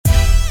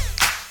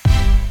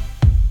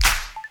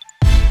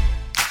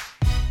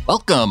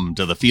Welcome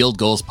to the Field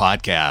Gulls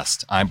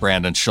Podcast. I'm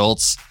Brandon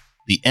Schultz.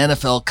 The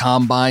NFL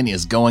Combine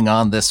is going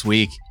on this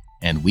week,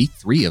 and week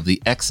 3 of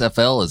the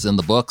XFL is in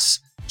the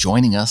books.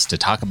 Joining us to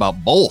talk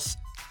about both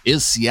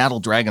is Seattle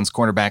Dragons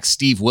cornerback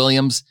Steve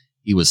Williams.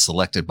 He was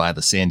selected by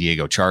the San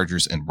Diego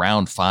Chargers in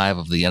round 5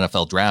 of the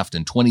NFL draft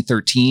in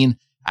 2013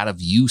 out of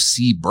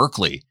UC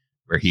Berkeley,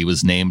 where he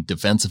was named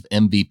defensive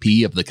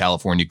MVP of the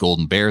California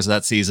Golden Bears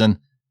that season.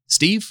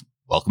 Steve,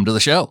 welcome to the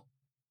show.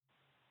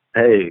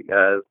 Hey,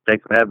 guys.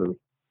 Thanks for having me.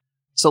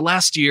 So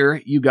last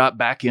year, you got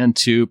back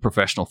into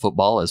professional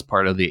football as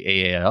part of the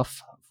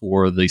AAF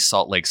for the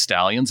Salt Lake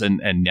Stallions,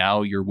 and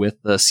now you're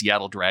with the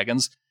Seattle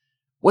Dragons.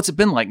 What's it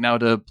been like now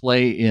to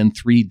play in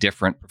 3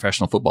 different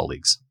professional football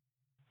leagues?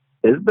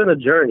 It's been a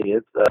journey.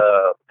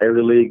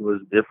 Every league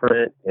was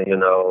different,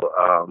 and,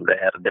 they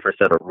had a different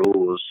set of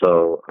rules,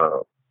 so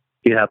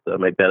you have to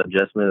make that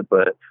adjustment.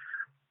 But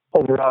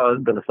overall,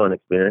 it's been a fun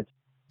experience.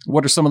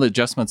 What are some of the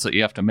adjustments that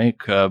you have to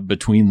make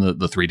between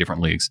the 3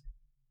 different leagues?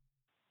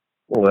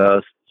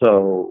 Well,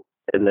 so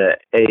in the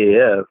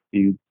AAF,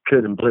 you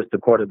couldn't blitz the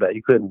quarterback.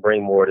 You couldn't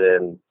bring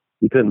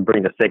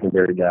a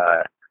secondary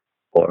guy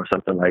or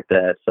something like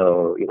that.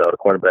 So, the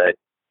quarterback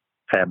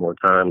had more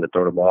time to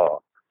throw the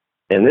ball.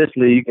 In this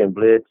league, you can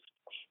blitz.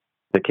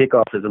 The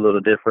kickoff is a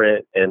little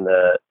different, and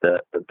the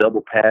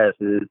double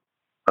passes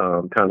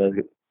kind of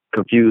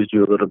confuse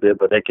you a little bit,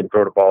 but they can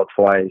throw the ball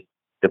twice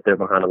if they're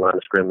behind the line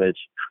of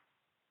scrimmage.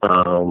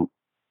 The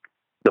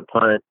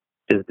punt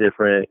is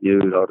different.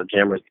 The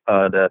jammers,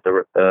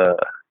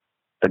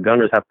 the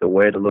gunners have to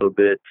wait a little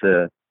bit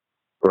to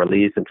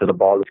release until the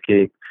ball is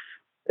kicked.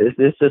 It's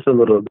just a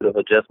little bit of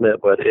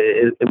adjustment, but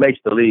it makes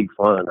the league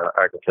fun.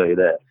 I can tell you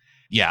that.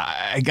 Yeah,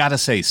 I gotta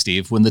say,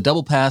 Steve, when the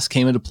double pass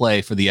came into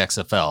play for the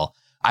XFL,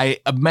 I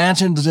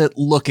imagined it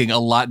looking a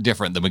lot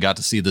different than we got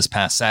to see this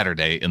past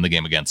Saturday in the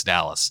game against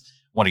Dallas.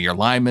 One of your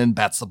linemen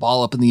bats the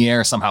ball up in the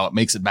air. Somehow it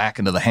makes it back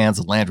into the hands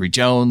of Landry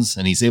Jones,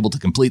 and he's able to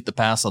complete the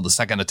pass on the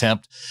second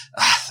attempt.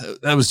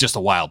 That was just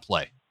a wild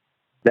play.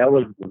 That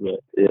was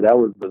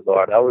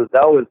bizarre.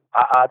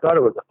 I thought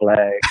it was a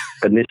flag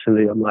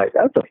initially. I'm like,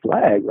 that's a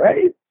flag,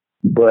 right?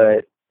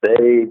 But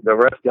the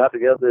refs got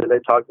together and they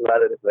talked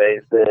about it, and they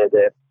said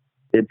that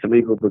it's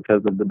illegal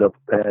because of the double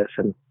pass,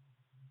 and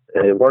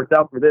it worked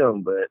out for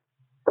them, but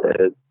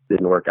it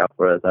didn't work out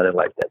for us. I didn't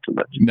like that too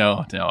much.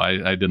 No,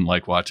 I didn't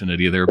like watching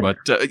it either. But,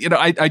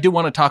 I do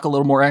want to talk a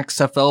little more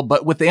XFL,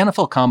 but with the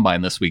NFL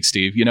Combine this week,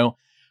 Steve,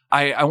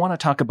 I want to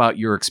talk about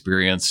your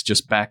experience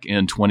just back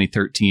in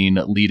 2013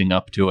 leading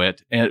up to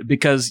it. And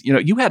because,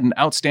 you had an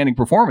outstanding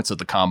performance at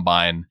the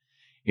Combine.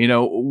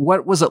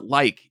 What was it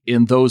like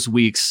in those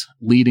weeks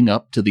leading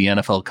up to the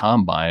NFL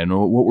Combine?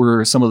 What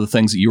were some of the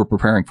things that you were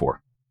preparing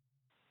for?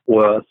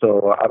 Well,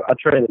 so I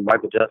trained at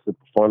Michael Justice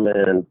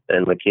Performance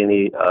and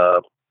McKinney.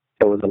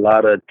 There was a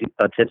lot of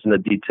attention to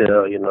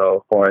detail,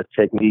 as far as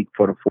technique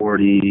for the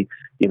 40.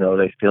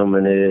 They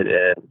filming it,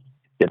 and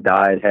your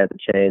diet had to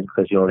change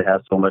because you only have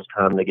so much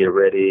time to get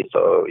ready.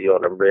 So you're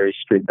on a very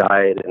strict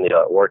diet, and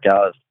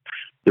workouts.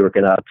 You're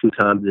working out 2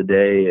 times a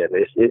day, and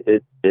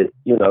it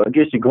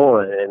gets you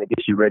going and it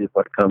gets you ready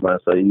for the combine.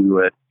 So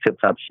you at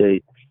tip-top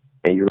shape,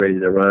 and you're ready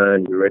to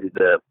run, you're ready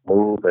to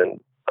move and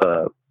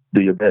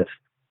do your best.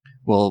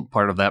 Well,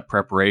 part of that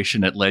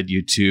preparation, it led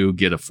you to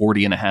get a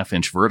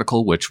 40.5-inch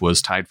vertical, which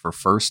was tied for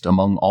first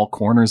among all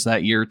corners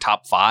that year,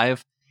 top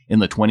 5 in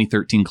the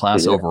 2013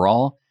 class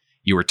overall.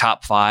 You were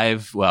top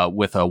 5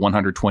 with a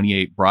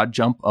 128 broad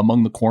jump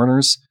among the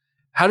corners.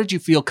 How did you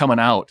feel coming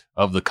out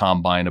of the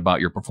Combine about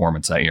your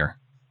performance that year?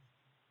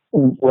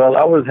 Well,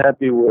 I was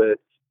happy with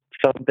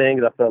some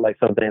things. I felt like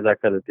some things I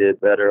could have did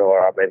better,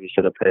 or I maybe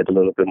should have paid a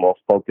little bit more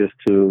focus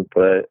to.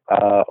 But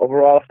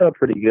overall, I felt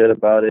pretty good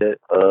about it.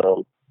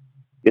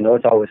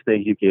 It's always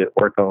things you can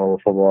work on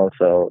with football.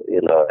 So,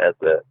 as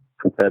a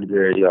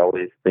competitor, you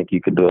always think you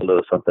could do a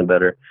little something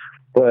better.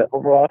 But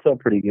overall, I felt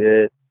pretty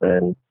good.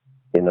 And,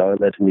 it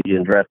led to me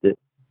getting drafted.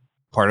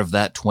 Part of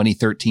that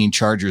 2013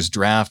 Chargers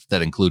draft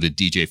that included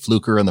DJ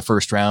Fluker in the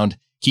first round,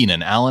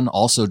 Keenan Allen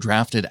also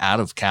drafted out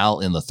of Cal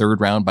in the 3rd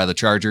round by the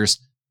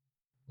Chargers.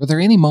 Were there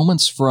any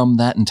moments from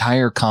that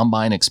entire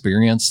Combine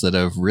experience that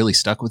have really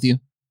stuck with you?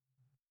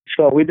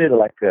 So we did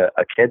like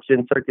a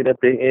catching circuit at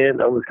the end.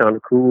 That was kind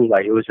of cool.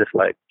 Like, it was just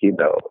like,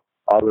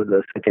 all of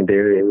the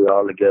secondary, we were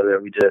all together.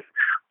 We just,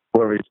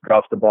 whoever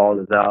drops the ball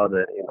is out.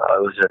 And,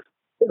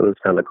 it was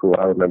kind of cool.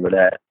 I remember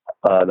that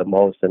the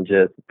most, and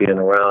just being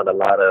around a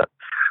lot of,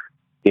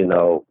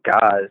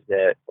 guys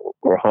that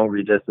were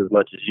hungry just as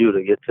much as you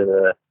to get to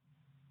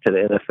the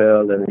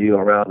NFL, and you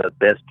around the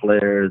best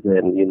players,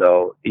 and,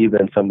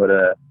 even some of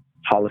the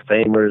Hall of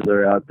Famers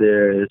are out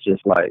there. It's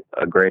just like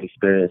a great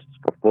experience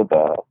for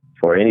football,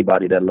 for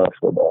anybody that loves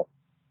football.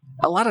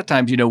 A lot of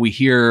times, we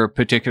hear,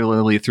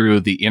 particularly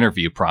through the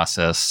interview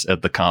process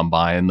at the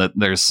Combine, that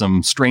there's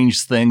some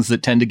strange things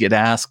that tend to get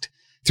asked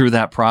through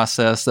that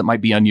process that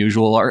might be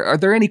unusual. Are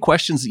there any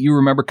questions that you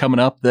remember coming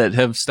up that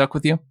have stuck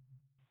with you?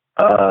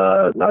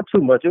 Not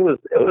too much. It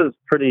was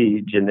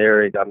pretty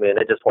generic. I mean,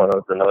 they just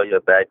wanted to know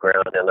your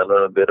background and a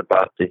little bit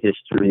about the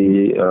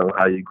history,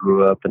 how you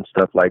grew up and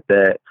stuff like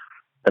that.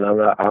 And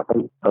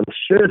I'm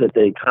sure that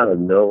they kind of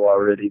know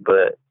already,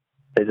 but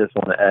they just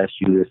want to ask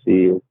you to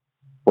see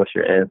what's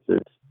your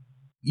answers.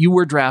 You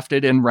were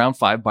drafted in round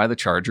 5 by the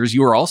Chargers.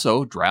 You were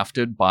also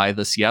drafted by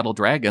the Seattle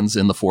Dragons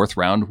in the 4th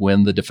round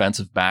when the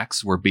defensive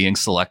backs were being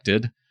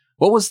selected.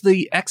 What was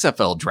the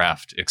XFL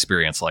draft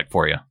experience like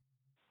for you?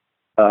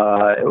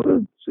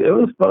 It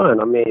was fun.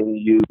 I mean,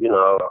 you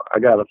know, I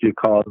got a few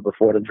calls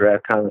before the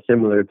draft, kind of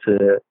similar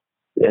to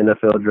the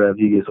NFL draft.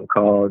 You get some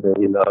calls, and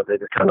you know, they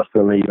just kind of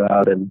filling you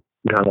out and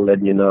kind of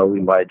letting you know we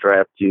might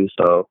draft you.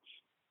 So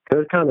it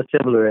was kind of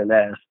similar in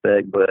that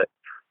aspect, but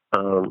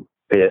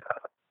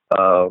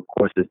of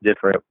course, it's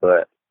different,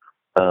 but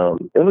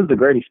it was a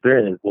great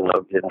experience, you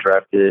know, getting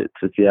drafted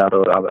to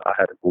Seattle. I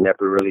had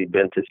never really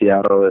been to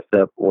Seattle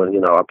except when,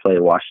 you know, I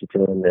played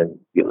Washington and,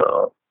 you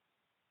know,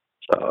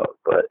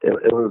 but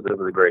it was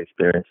a great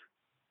experience.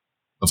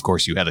 Of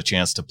course, you had a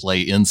chance to play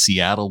in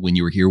Seattle when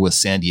you were here with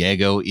San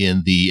Diego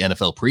in the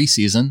NFL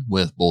preseason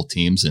with both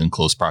teams in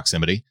close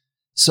proximity.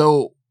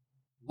 So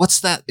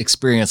what's that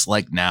experience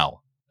like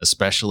now,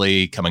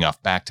 especially coming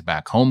off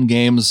back-to-back home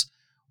games?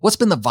 What's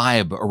been the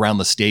vibe around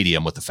the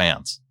stadium with the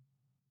fans?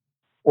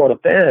 Well, the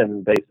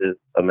fan base is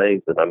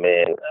amazing. I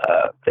mean,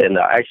 and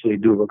I actually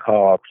do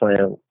recall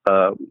playing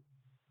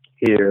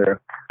here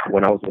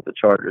when I was with the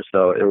Chargers.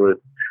 So it was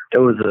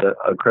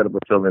a incredible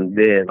feeling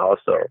then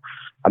also.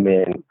 I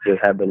mean, just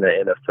having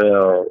the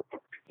NFL,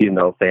 you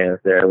know, fans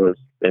there, it was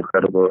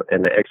incredible.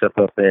 And the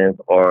XFL fans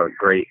are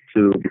great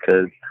too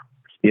because,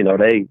 you know,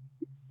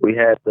 we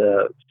had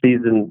the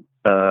season,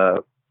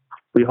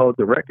 we hold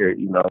the record,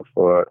 you know,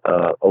 for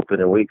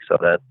opening week. So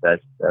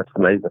that's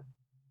amazing.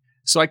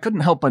 So I couldn't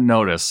help but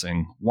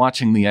noticing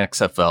watching the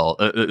XFL,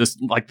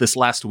 like this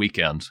last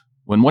weekend,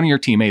 when one of your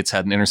teammates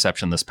had an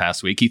interception this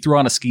past week, he threw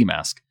on a ski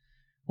mask.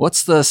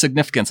 What's the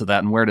significance of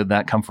that, and where did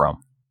that come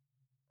from?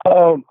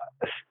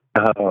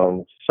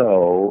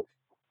 So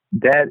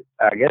that,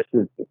 I guess,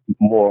 is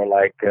more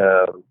like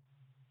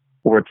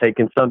we're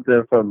taking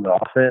something from the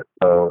offense.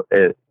 So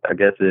I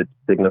guess it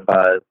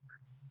signifies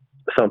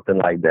something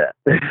like that.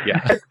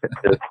 Yeah.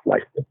 It's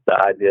like the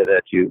idea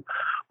that you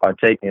are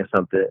taking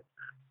something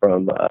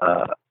from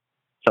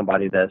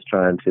somebody that's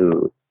trying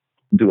to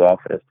do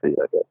offense to you,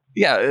 I guess.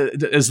 Yeah.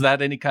 Is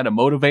that any kind of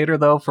motivator,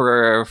 though,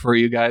 for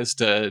you guys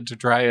to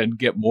try and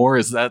get more?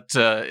 Is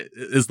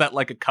that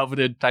like a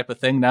coveted type of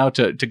thing now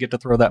to get to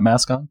throw that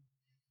mask on?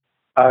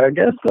 I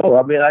guess so.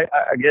 I mean,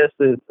 I guess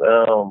it's,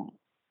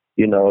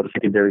 you know, the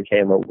secondary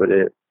came up with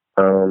it,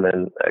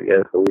 and I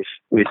guess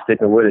we're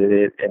sticking with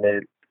it, and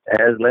it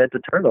has led to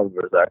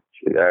turnovers,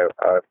 actually.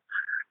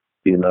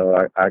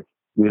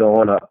 We don't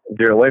want to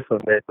veer away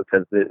from it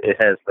because it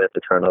has led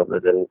to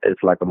turnovers, and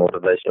it's like a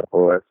motivation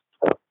for us.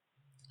 So.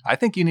 I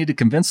think you need to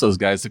convince those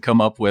guys to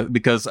come up with,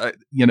 because,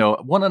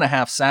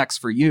 1.5 sacks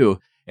for you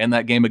in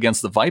that game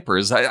against the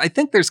Vipers. I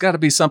think there's got to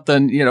be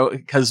something,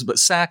 because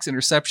sacks,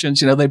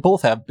 interceptions, they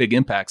both have big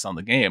impacts on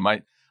the game.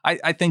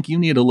 I think you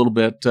need a little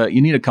bit,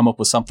 you need to come up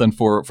with something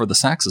for the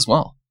sacks as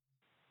well.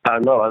 I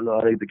know. I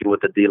need to get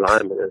with the D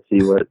linemen and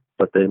see what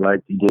they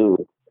like to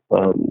do.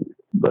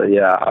 But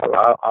yeah,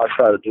 I'll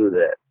try to do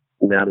that.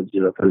 Now that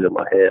you put it in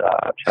my head,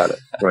 I'll try to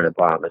run it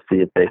by them and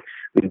see if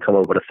we can come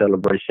up with a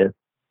celebration.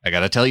 I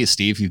got to tell you,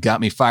 Steve, you've got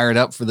me fired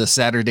up for this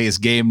Saturday's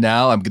game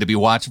now. I'm going to be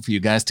watching for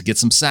you guys to get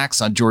some sacks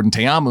on Jordan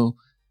Ta'amu.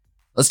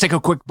 Let's take a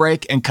quick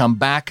break and come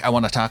back. I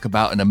want to talk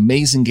about an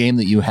amazing game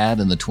that you had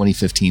in the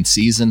 2015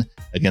 season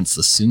against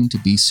the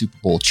soon-to-be Super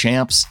Bowl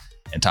champs,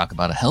 and talk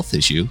about a health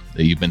issue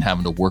that you've been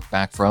having to work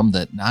back from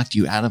that knocked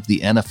you out of the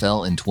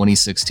NFL in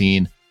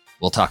 2016.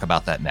 We'll talk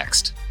about that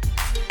next.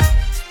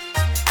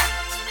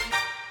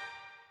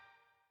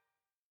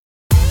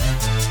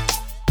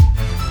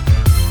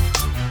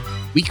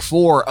 Week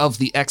 4 of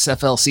the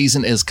XFL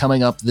season is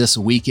coming up this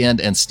weekend,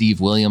 and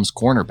Steve Williams,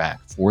 cornerback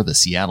for the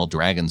Seattle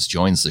Dragons,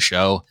 joins the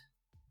show.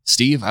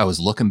 Steve, I was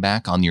looking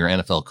back on your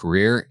NFL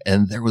career,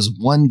 and there was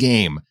one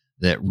game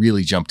that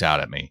really jumped out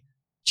at me.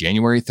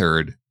 January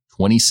 3rd,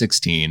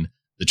 2016,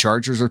 the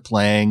Chargers are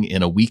playing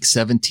in a Week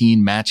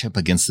 17 matchup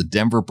against the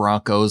Denver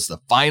Broncos,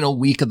 the final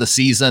week of the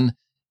season.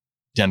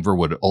 Denver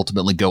would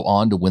ultimately go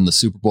on to win the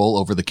Super Bowl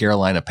over the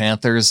Carolina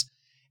Panthers.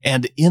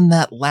 And in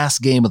that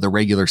last game of the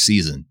regular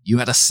season, you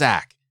had a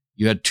sack,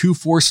 you had 2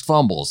 forced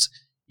fumbles,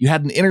 you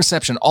had an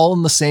interception all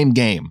in the same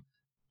game.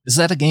 Is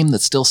that a game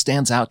that still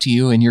stands out to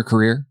you in your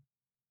career?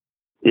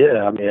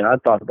 Yeah, I mean, I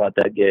thought about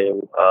that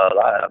game a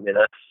lot. I mean,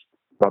 that's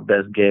my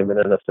best game in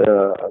the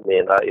NFL. I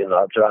mean,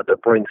 I tried to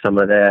bring some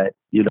of that,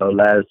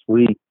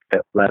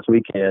 last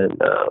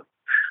weekend.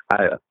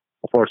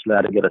 Unfortunately,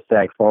 I didn't get a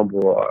sack,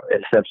 fumble, or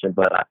interception,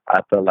 but I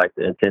felt like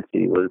the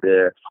intensity was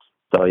there.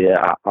 So,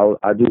 yeah,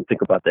 I do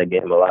think about that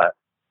game a lot.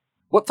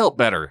 What felt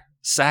better,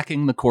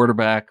 sacking the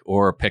quarterback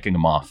or picking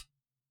him off?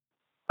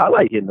 I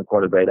like hitting the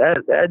quarterback.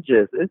 It's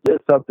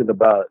just something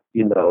about,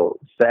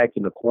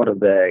 sacking the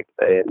quarterback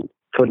and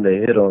putting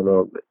a hit on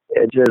him.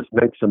 It just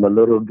makes him a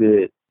little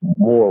bit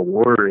more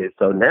worried.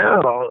 So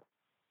now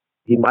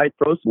he might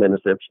throw some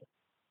interceptions.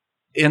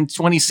 In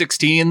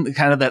 2016,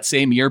 kind of that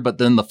same year, but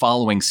then the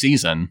following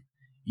season,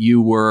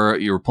 you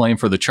were playing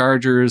for the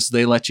Chargers.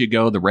 They let you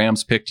go. The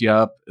Rams picked you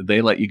up.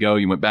 They let you go.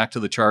 You went back to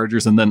the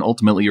Chargers, and then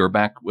ultimately you were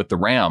back with the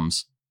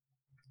Rams.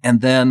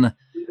 And then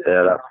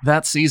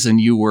that season,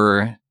 you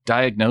were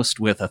diagnosed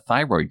with a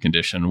thyroid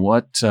condition.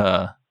 What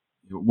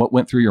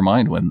went through your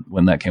mind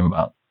when that came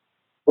about?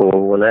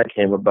 Well, when that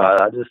came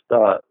about, I just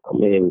thought,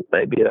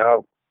 maybe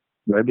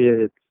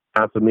it's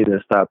time for me to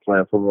stop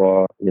playing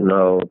football.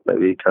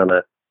 Maybe kind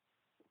of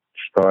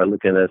start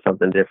looking at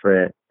something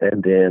different.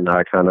 And then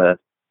I kind of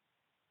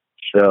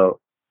felt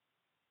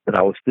that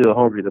I was still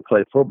hungry to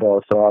play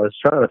football. So I was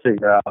trying to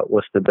figure out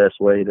what's the best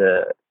way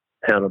to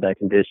handle that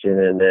condition.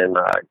 And then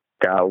I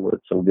got with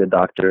some good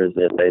doctors,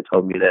 and they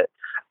told me that,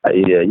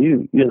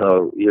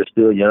 you're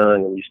still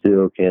young and you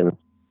still can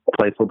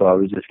play football.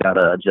 We just got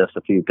to adjust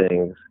a few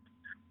things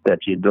that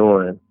you're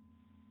doing.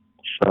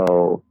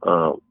 So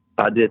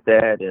I did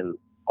that, and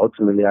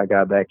ultimately I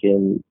got back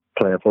in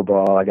playing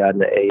football. I got in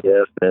the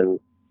AF, and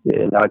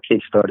that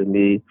kick-started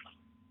me.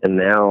 And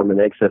now I'm in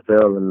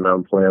XFL, and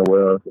I'm playing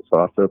well. So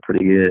I feel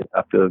pretty good.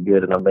 I feel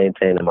good, and I'm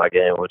maintaining my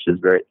game, which is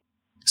great.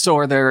 So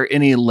are there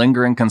any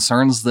lingering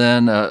concerns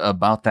then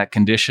about that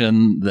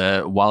condition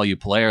that while you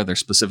play? Are there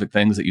specific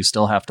things that you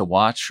still have to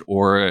watch?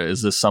 Or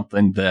is this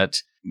something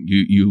that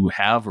you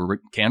have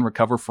or can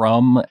recover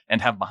from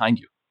and have behind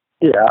you?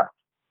 Yeah,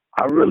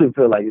 I really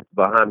feel like it's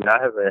behind me.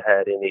 I haven't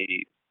had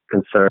any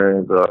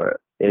concerns or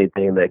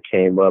anything that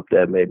came up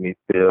that made me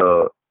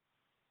feel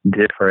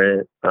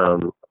different.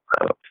 I'm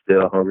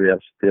still hungry. I'm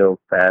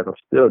still fast. I'm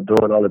still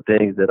doing all the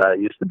things that I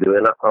used to do.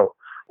 And I'm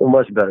a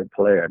much better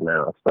player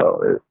now.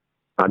 So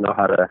I know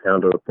how to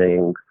handle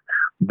things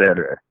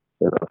better,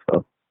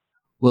 so.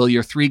 Well,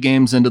 you're 3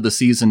 games into the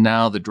season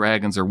now. The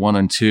Dragons are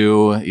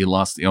 1-2. You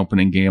lost the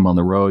opening game on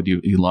the road.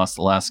 You lost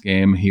the last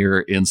game here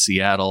in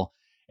Seattle.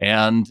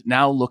 And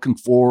now looking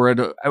forward,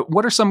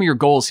 what are some of your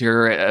goals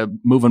here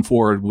moving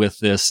forward with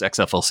this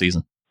XFL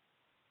season?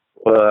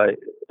 Well,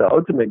 the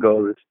ultimate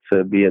goal is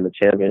to be in the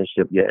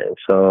championship game.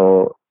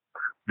 So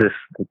this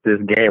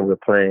game we're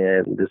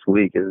playing this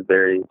week is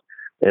very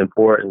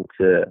important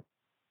to,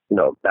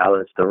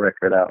 balance the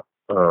record out.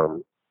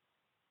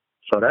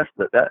 So that's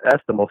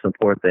the most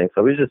important thing.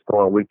 So we're just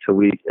going week to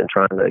week and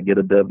trying to get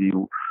a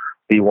W,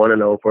 be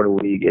 1-0 for the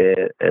week,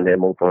 and then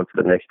move on to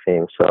the next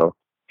team. So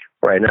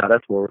right now,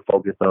 that's what we're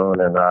focused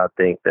on, and I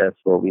think that's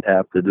what we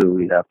have to do.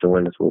 We have to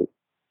win this week.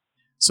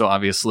 So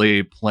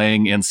obviously,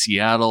 playing in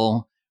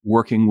Seattle,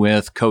 working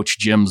with Coach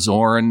Jim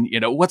Zorn,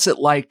 what's it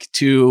like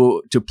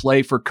to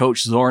play for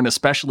Coach Zorn,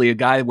 especially a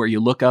guy where you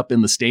look up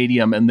in the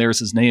stadium and there's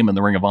his name in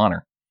the Ring of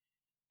Honor?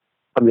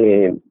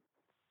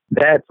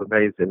 That's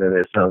amazing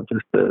in itself,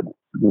 just to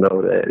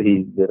know that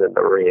he's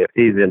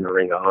in the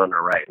Ring of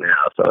Honor right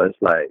now. So it's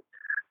like,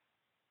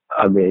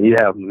 you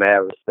have mad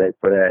respect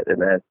for that,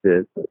 and that's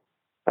just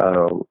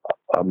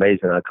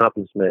amazing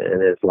accomplishment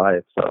in his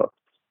life. So,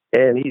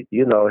 and he's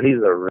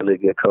a really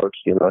good coach.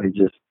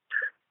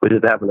 We're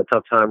just having a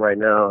tough time right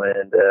now,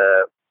 and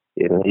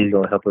he's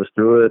going to help us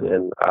through it.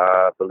 And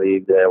I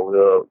believe that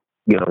we'll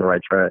get on the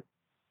right track.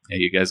 Yeah,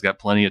 you guys got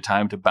plenty of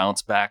time to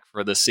bounce back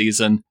for the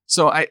season.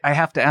 So I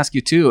have to ask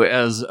you too,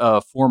 as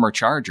a former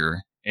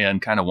Charger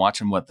and kind of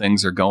watching what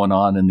things are going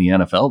on in the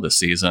NFL this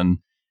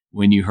season,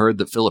 when you heard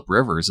that Phillip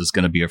Rivers is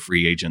going to be a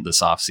free agent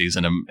this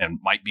offseason and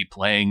might be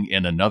playing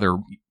in another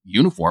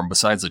uniform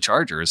besides the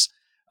Chargers,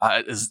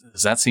 does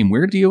that seem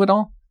weird to you at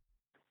all?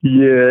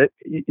 Yeah.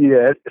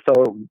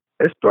 So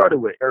it started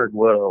with Eric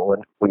Weddle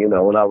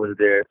when I was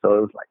there. So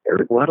it was like,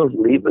 Eric Weddle's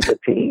leaving the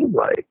team.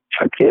 Like,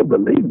 I can't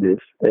believe this.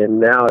 And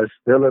now it's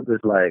Phillip is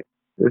like,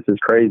 this is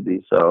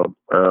crazy. So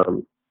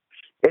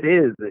it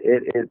is.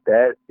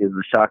 That is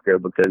a shocker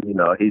because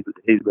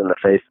he's been the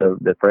face of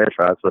the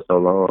franchise for so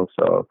long.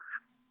 So.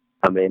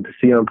 To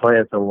see him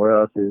playing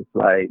somewhere else is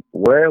like,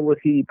 where would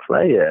he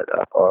play at?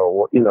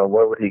 Or,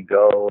 where would he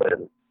go?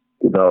 And,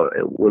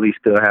 will he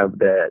still have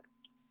that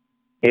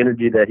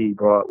energy that he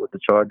brought with the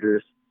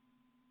Chargers?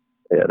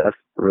 Yeah, that's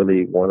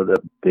really one of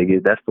the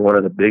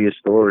biggest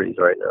stories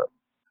right now.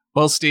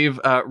 Well, Steve,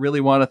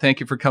 really want to thank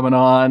you for coming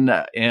on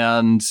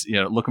and,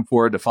 looking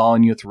forward to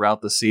following you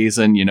throughout the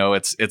season.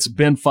 It's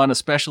been fun,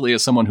 especially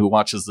as someone who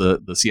watches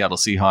the Seattle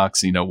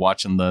Seahawks,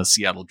 watching the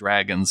Seattle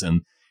Dragons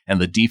and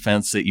the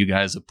defense that you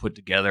guys have put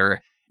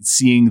together,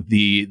 seeing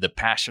the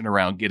passion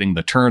around getting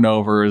the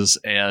turnovers.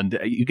 And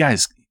you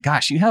guys,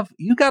 gosh,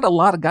 you got a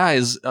lot of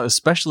guys,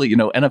 especially,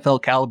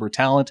 NFL caliber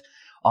talent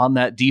on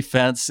that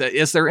defense.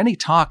 Is there any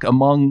talk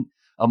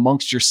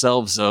amongst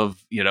yourselves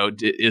of,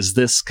 is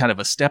this kind of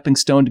a stepping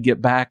stone to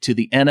get back to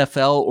the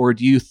NFL? Or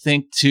do you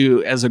think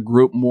as a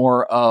group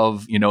more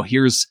of,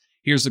 here's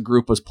a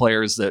group of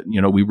players that,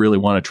 we really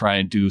want to try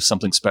and do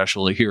something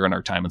special here in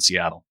our time in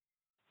Seattle?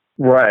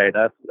 Right.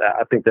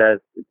 I think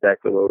that's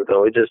exactly what we're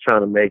doing. We're just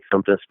trying to make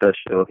something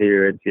special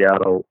here in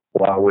Seattle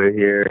while we're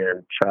here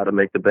and try to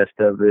make the best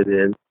of it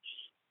and,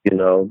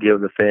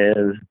 give the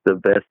fans the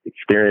best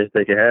experience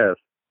they can have.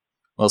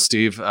 Well,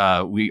 Steve,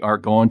 we are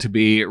going to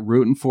be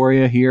rooting for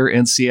you here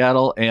in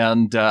Seattle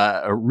and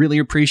really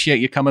appreciate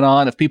you coming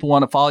on. If people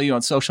want to follow you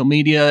on social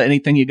media,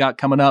 anything you got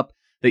coming up,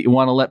 that you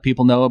want to let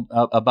people know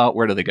about,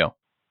 where do they go?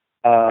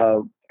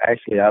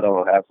 Actually, I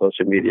don't have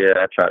social media.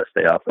 I try to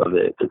stay off of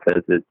it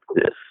because it's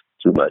just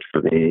too much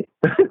for me.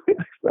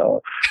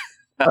 So,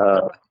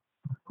 that's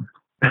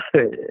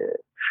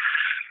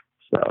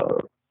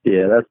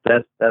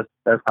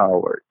how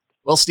it works.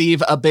 Well,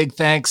 Steve, a big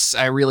thanks.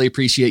 I really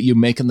appreciate you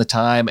making the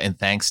time, and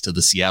thanks to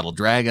the Seattle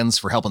Dragons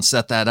for helping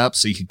set that up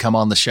so you could come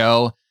on the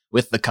show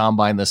with the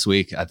Combine this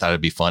week. I thought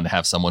it'd be fun to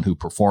have someone who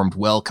performed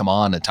well come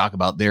on and talk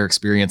about their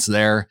experience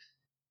there.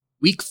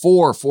 Week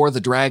 4 for the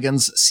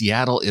Dragons.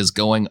 Seattle is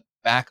going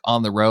back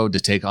on the road to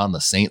take on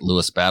the St.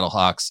 Louis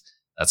Battlehawks.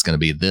 That's going to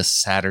be this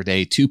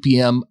Saturday, 2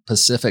 p.m.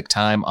 Pacific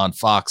time on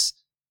Fox.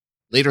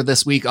 Later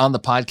this week on the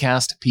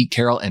podcast, Pete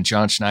Carroll and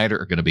John Schneider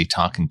are going to be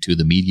talking to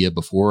the media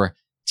before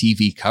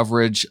TV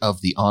coverage of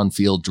the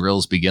on-field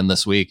drills begin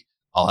this week.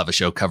 I'll have a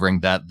show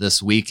covering that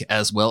this week,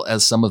 as well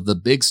as some of the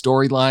big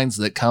storylines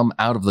that come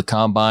out of the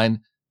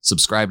Combine.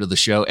 Subscribe to the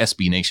show,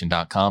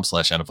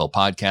 sbnation.com/NFL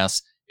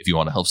podcasts. If you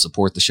want to help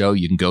support the show,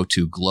 you can go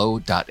to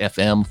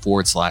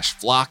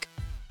glow.fm/flock.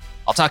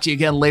 I'll talk to you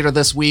again later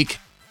this week.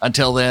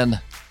 Until then,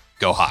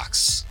 go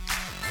Hawks.